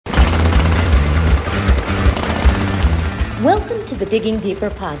to the Digging Deeper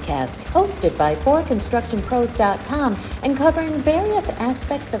podcast, hosted by forconstructionpros.com and covering various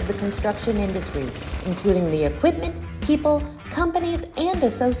aspects of the construction industry, including the equipment, people, companies, and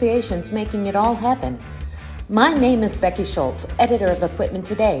associations making it all happen. My name is Becky Schultz, editor of Equipment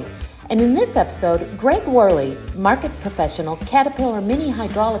Today, and in this episode, Greg Worley, market professional, Caterpillar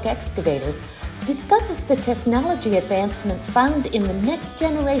Mini-hydraulic excavators, discusses the technology advancements found in the next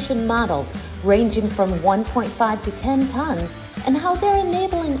generation models ranging from 1.5 to 10 tons and how they're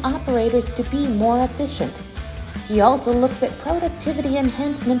enabling operators to be more efficient. He also looks at productivity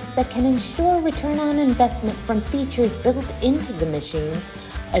enhancements that can ensure return on investment from features built into the machines,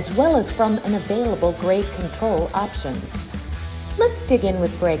 as well as from an available grade control option. Let's dig in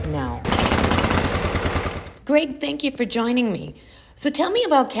with Greg now. Greg, thank you for joining me. So tell me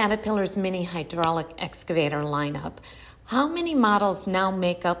about Caterpillar's mini hydraulic excavator lineup. How many models now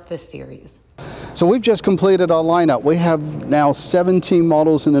make up this series? So we've just completed our lineup. We have now 17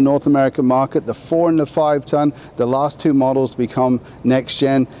 models in the North American market, the 4 and the 5 ton. The last 2 models become next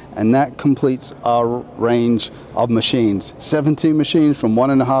gen, and that completes our range of machines. 17 machines from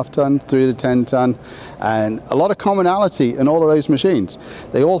 1.5 ton through to 10 ton, and a lot of commonality in all of those machines.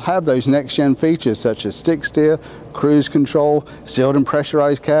 They all have those next gen features such as stick steer, cruise control, sealed and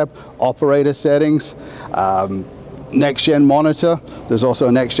pressurized cab, operator settings, next-gen monitor. There's also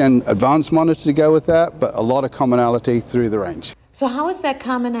a next-gen advanced monitor to go with that, but a lot of commonality through the range. So how is that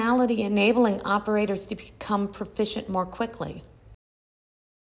commonality enabling operators to become proficient more quickly?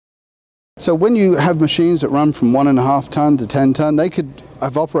 So when you have machines that run from 1.5 ton to 10 ton, they could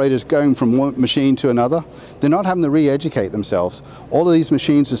have operators going from one machine to another. They're not having to re-educate themselves. All of these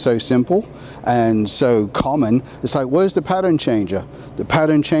machines are so simple and so common. It's like, where's the pattern changer? The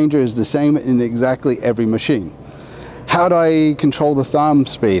pattern changer is the same in exactly every machine. How do I control the thumb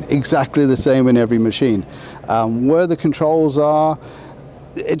speed? Exactly the same in every machine. Where the controls are,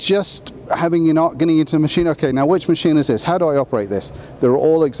 it's just having you not getting into a machine. Okay, now which machine is this? How do I operate this? They're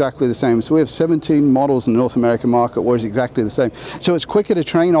all exactly the same. So we have 17 models in the North American market where it's exactly the same. So it's quicker to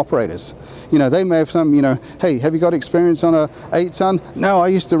train operators. You know, they may have some, hey, have you got experience on a 8 ton? No, I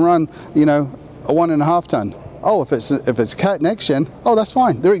used to run, a 1.5 ton. Oh, if it's Cat Next Gen, oh, that's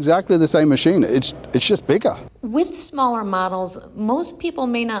fine. They're exactly the same machine. It's just bigger. With smaller models, most people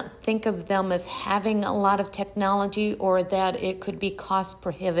may not think of them as having a lot of technology or that it could be cost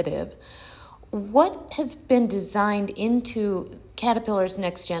prohibitive. What has been designed into Caterpillar's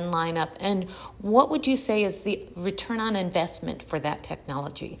Next Gen lineup, and what would you say is the return on investment for that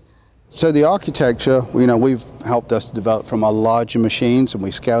technology? So the architecture, we've helped us develop from our larger machines, and we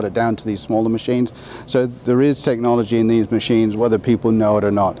scaled it down to these smaller machines. So there is technology in these machines, whether people know it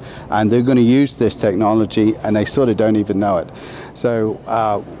or not. And they're going to use this technology, and they sort of don't even know it. So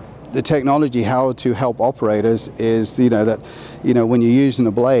the technology, how to help operators is, when you're using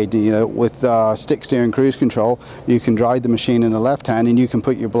a blade, with stick steer and cruise control, you can drive the machine in the left hand and you can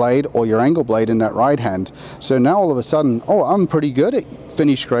put your blade or your angle blade in that right hand. So now all of a sudden, I'm pretty good at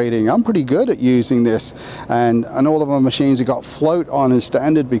finish grading. I'm pretty good at using this. And all of our machines have got float on as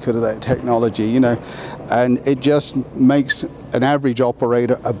standard because of that technology, and it just makes an average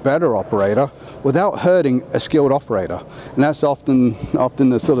operator a better operator without hurting a skilled operator. And that's often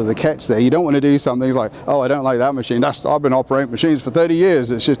the sort of the catch there. You don't want to do something like, I don't like that machine. I've been operating machines for 30 years.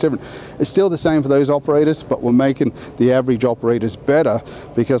 It's just different. It's still the same for those operators, but we're making the average operators better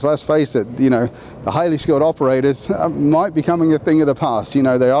because let's face it, the highly skilled operators might be becoming a thing of the past.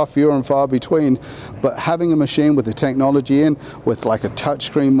 They are fewer and far between, but having a machine with the technology in, with like a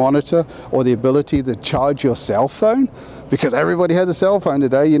touchscreen monitor or the ability to charge your cell phone, because everybody has a cell phone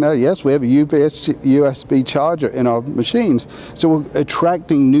today, yes, we have a USB charger in our machines. So we're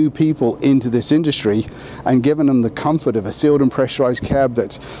attracting new people into this industry and giving them the comfort of a sealed and pressurized cab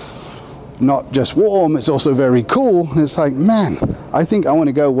that's not just warm, it's also very cool. And it's like, man, I think I want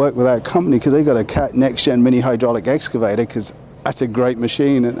to go work with that company because they got a Cat Next Gen mini hydraulic excavator, because that's a great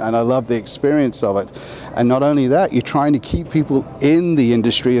machine and I love the experience of it. And not only that, you're trying to keep people in the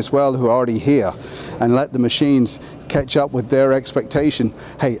industry as well who are already here and let the machines catch up with their expectation.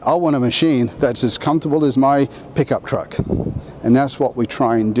 Hey, I want a machine that's as comfortable as my pickup truck. And that's what we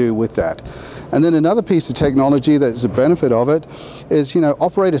try and do with that. And then another piece of technology that's a benefit of it is,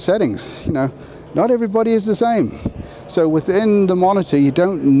 operator settings. Not everybody is the same. So within the monitor, you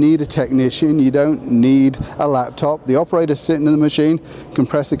don't need a technician, you don't need a laptop. The operator sitting in the machine can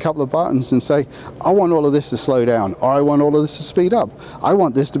press a couple of buttons and say, I want all of this to slow down, or I want all of this to speed up. I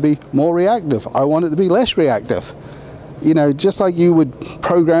want this to be more reactive. I want it to be less reactive. Just like you would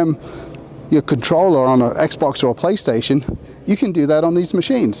program your controller on an Xbox or a PlayStation, you can do that on these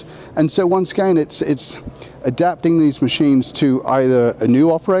machines. And so once again, it's adapting these machines to either a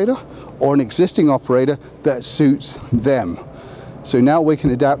new operator or an existing operator that suits them. So now we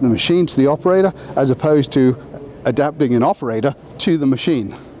can adapt the machine to the operator as opposed to adapting an operator to the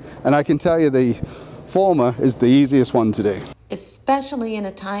machine. And I can tell you the former is the easiest one to do. Especially in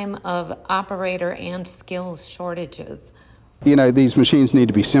a time of operator and skills shortages. You know, these machines need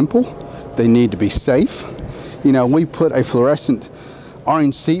to be simple. They need to be safe. You know, we put a fluorescent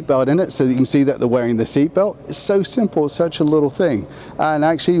orange seatbelt in it so that you can see that they're wearing the seatbelt. It's so simple, it's such a little thing. And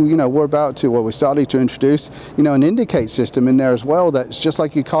actually, you know, we're starting to introduce, you know, an indicate system in there as well that's just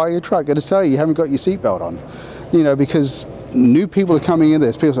like your car or your truck. Got to tell you, you haven't got your seatbelt on. You know, because new people are coming in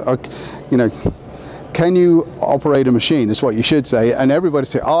this. People say, you know, can you operate a machine? Is what you should say. And everybody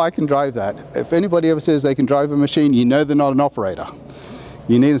say, oh, I can drive that. If anybody ever says they can drive a machine, you know they're not an operator.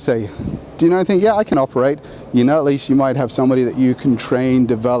 You need to say, do you know anything? Yeah, I can operate. You know, at least you might have somebody that you can train,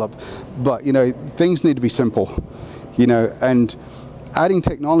 develop. But, you know, things need to be simple, you know, and adding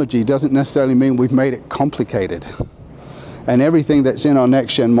technology doesn't necessarily mean we've made it complicated. And everything that's in our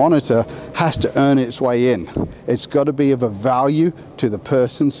next-gen monitor has to earn its way in. It's got to be of a value to the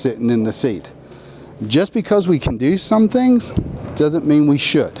person sitting in the seat. Just because we can do some things doesn't mean we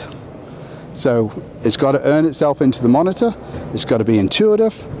should. So it's got to earn itself into the monitor, it's got to be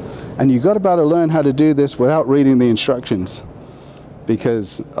intuitive, and you've got to be able to learn how to do this without reading the instructions,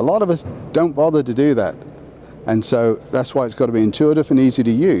 because a lot of us don't bother to do that. And so that's why it's got to be intuitive and easy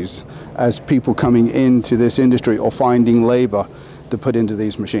to use as people coming into this industry or finding labor to put into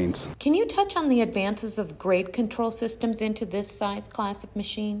these machines. Can you touch on the advances of grade control systems into this size class of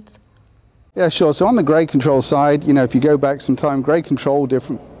machines? Yeah, sure. So on the grade control side, you know, if you go back some time, grade control,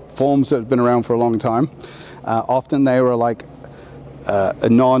 different forms that have been around for a long time. Often they were like harder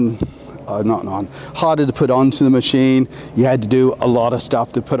to put onto the machine. You had to do a lot of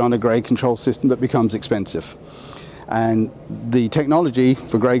stuff to put on a grade control system that becomes expensive. And the technology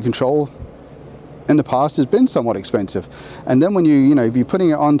for grade control in the past has been somewhat expensive. And then when if you're putting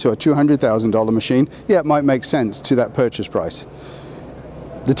it onto a $200,000 machine, yeah, it might make sense to that purchase price.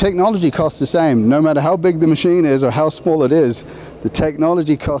 The technology costs the same, no matter how big the machine is or how small it is, the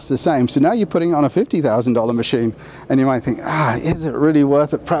technology costs the same. So now you're putting on a $50,000 machine and you might think, is it really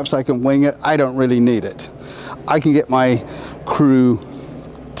worth it? Perhaps I can wing it. I don't really need it. I can get my crew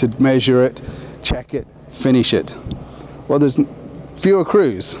to measure it, check it, finish it. Well, there's fewer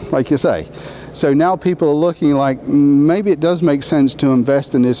crews, like you say. So now people are looking like maybe it does make sense to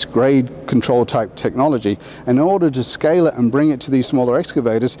invest in this grade control type technology. And in order to scale it and bring it to these smaller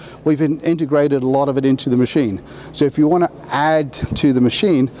excavators, we've integrated a lot of it into the machine. So if you want to add to the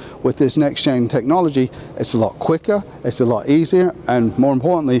machine with this next gen technology, it's a lot quicker, it's a lot easier, and more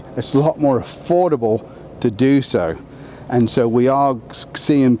importantly, it's a lot more affordable to do so. And so we are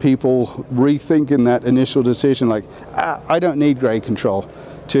seeing people rethinking that initial decision, like, I don't need grade control,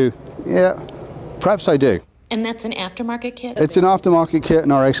 to, yeah, perhaps I do. And that's an aftermarket kit? It's an aftermarket kit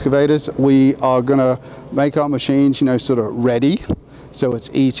in our excavators. We are going to make our machines, sort of ready, so it's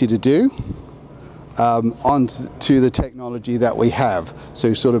easy to do, onto the technology that we have.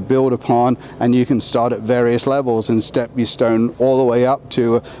 So sort of build upon, and you can start at various levels and step your stone all the way up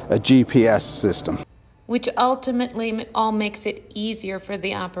to a GPS system. Which ultimately all makes it easier for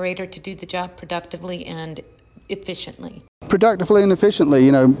the operator to do the job productively and efficiently. Productively and efficiently,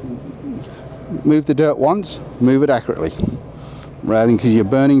 move the dirt once, move it accurately. Rather than because you're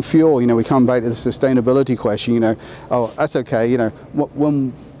burning fuel, we come back to the sustainability question, oh, that's okay,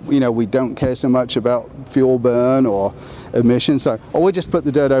 when, we don't care so much about fuel burn or emissions, so, we'll just put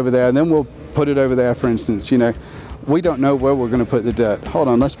the dirt over there and then we'll put it over there, for instance, we don't know where we're going to put the dirt. Hold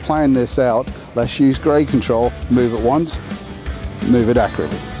on, let's plan this out. Let's use grade control, move it once, move it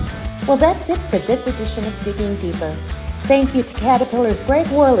accurately. Well, that's it for this edition of Digging Deeper. Thank you to Caterpillar's Greg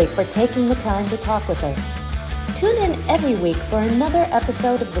Worley for taking the time to talk with us. Tune in every week for another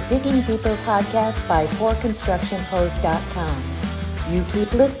episode of the Digging Deeper podcast by ForConstructionPros.com. You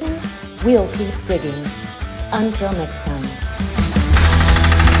keep listening, we'll keep digging. Until next time.